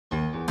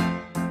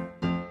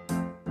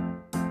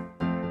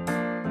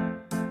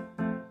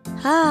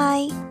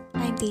Hi,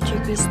 I'm Teacher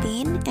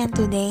Christine, and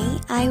today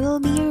I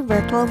will be your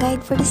virtual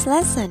guide for this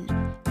lesson.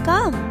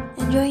 Come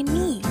and join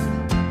me.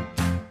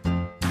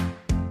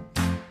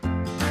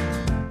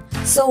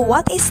 So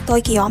what is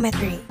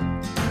stoichiometry?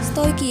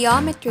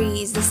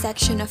 Stoichiometry is the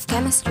section of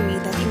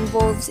chemistry that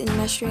involves in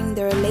measuring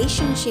the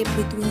relationship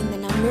between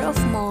the number of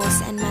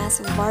moles and mass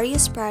of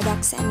various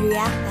products and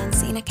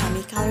reactants in a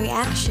chemical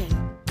reaction.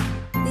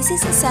 This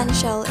is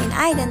essential in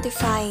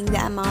identifying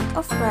the amount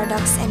of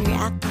products and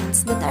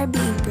reactants that are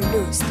being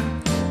produced,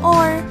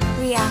 or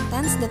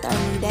reactants that are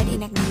needed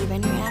in a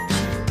given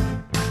reaction.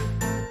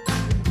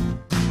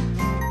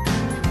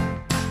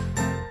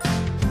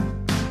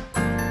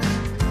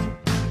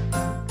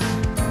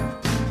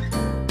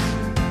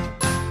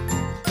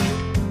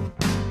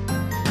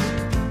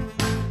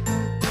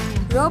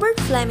 Robert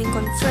Fleming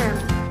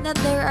confirmed that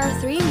there are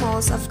 3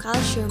 moles of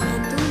calcium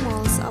and 2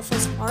 moles of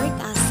phosphoric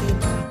acid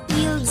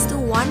yields to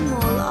 1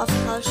 mole of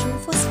calcium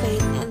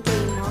phosphate and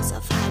 3 moles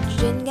of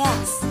hydrogen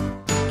gas.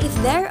 If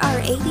there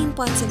are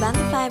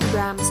 18.75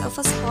 grams of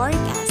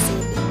phosphoric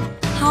acid,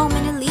 how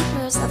many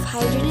liters of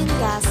hydrogen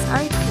gas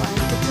are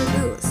required to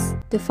produce?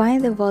 To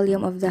find the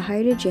volume of the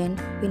hydrogen,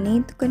 we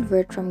need to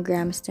convert from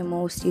grams to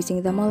moles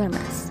using the molar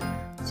mass.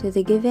 So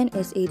the given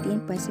is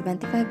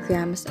 18.75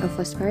 grams of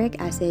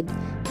phosphoric acid,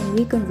 and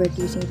we convert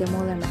using the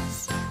molar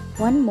mass.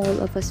 1 mole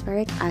of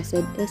phosphoric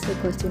acid is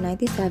equal to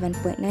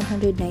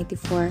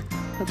 97.994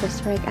 of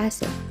phosphoric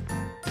acid.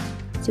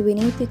 So we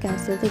need to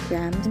cancel the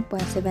grams.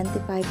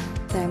 0.75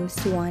 times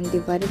 1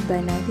 divided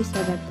by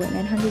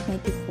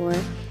 97.994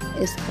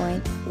 is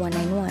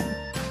 0.191.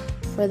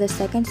 For the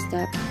second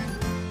step,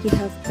 we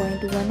have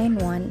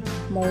 0.191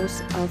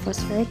 moles of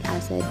phosphoric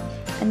acid,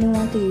 and we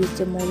want to use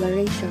the molar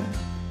ratio.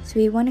 So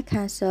we want to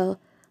cancel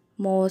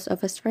moles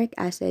of phosphoric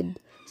acid,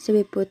 so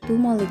we put 2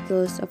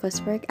 molecules of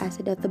phosphoric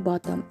acid at the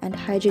bottom and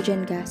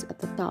hydrogen gas at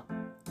the top.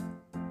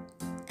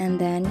 And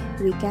then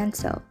we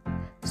cancel.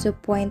 So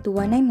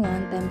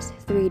 0.191 times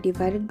 3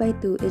 divided by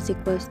 2 is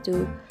equals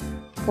to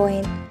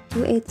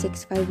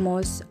 0.2865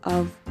 moles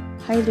of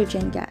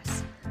hydrogen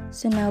gas.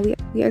 So now we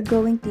are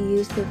going to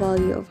use the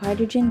value of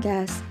hydrogen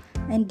gas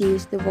and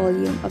use the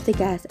volume of the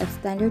gas at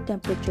standard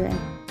temperature and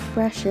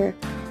pressure,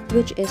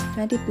 which is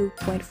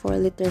 22.4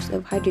 liters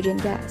of hydrogen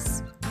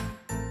gas.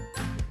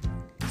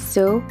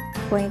 So,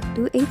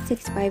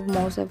 0.2865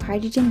 moles of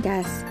hydrogen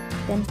gas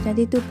times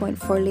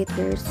 22.4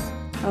 liters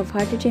of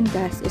hydrogen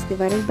gas is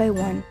divided by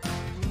 1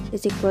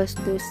 is equals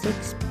to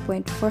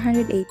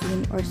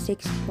 6.418 or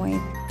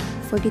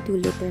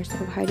 6.42 liters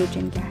of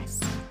hydrogen gas.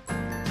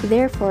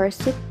 Therefore,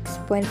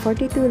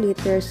 6.42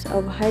 liters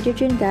of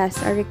hydrogen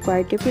gas are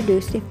required to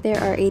produce if there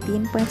are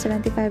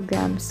 18.75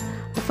 grams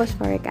of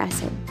phosphoric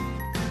acid.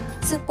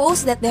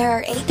 Suppose that there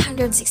are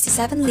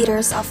 867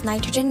 liters of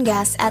nitrogen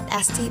gas at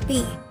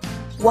STP.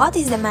 What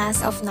is the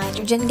mass of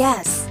nitrogen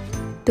gas?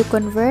 To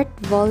convert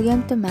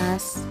volume to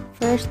mass,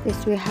 first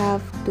is we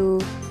have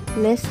to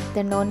list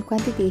the known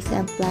quantities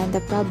and plan the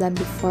problem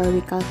before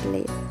we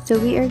calculate. So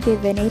we are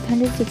given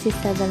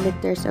 867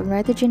 liters of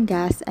nitrogen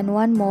gas, and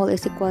 1 mole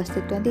is equals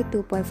to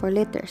 22.4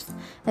 liters,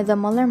 and the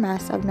molar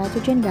mass of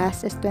nitrogen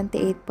gas is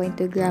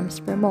 28.2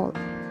 grams per mole.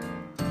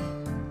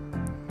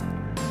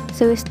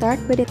 So we start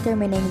by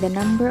determining the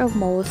number of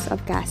moles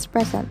of gas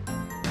present.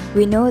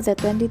 We know that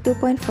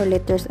 22.4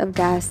 liters of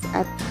gas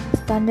at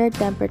standard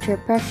temperature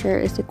pressure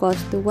is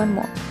equals to 1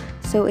 mole.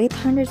 So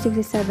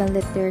 867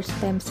 liters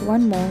times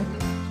 1 mole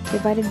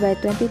divided by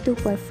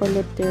 22.4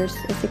 liters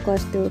is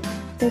equals to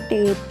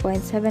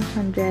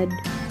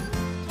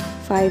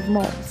 38.705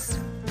 moles.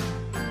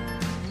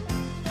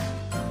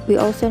 We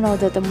also know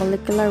that the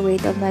molecular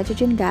weight of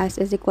nitrogen gas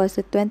is equals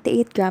to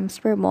 28 grams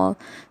per mole,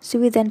 so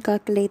we then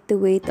calculate the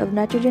weight of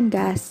nitrogen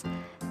gas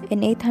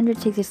in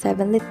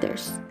 867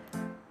 liters.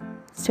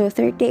 So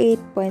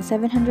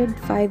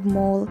 38.705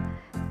 mole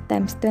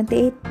times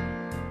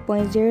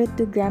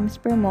 28.02 grams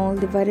per mole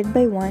divided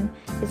by 1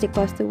 is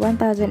equals to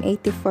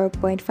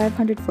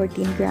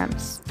 1084.514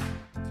 grams.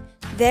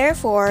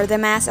 Therefore, the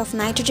mass of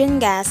nitrogen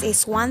gas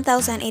is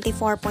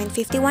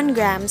 1084.51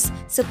 grams,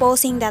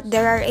 supposing that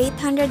there are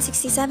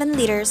 867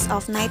 liters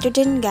of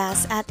nitrogen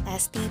gas at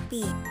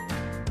STP.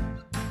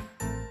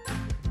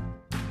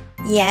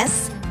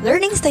 Yes,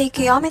 learning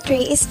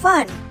stoichiometry is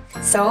fun.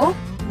 So,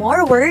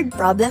 more word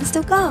problems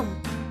to come.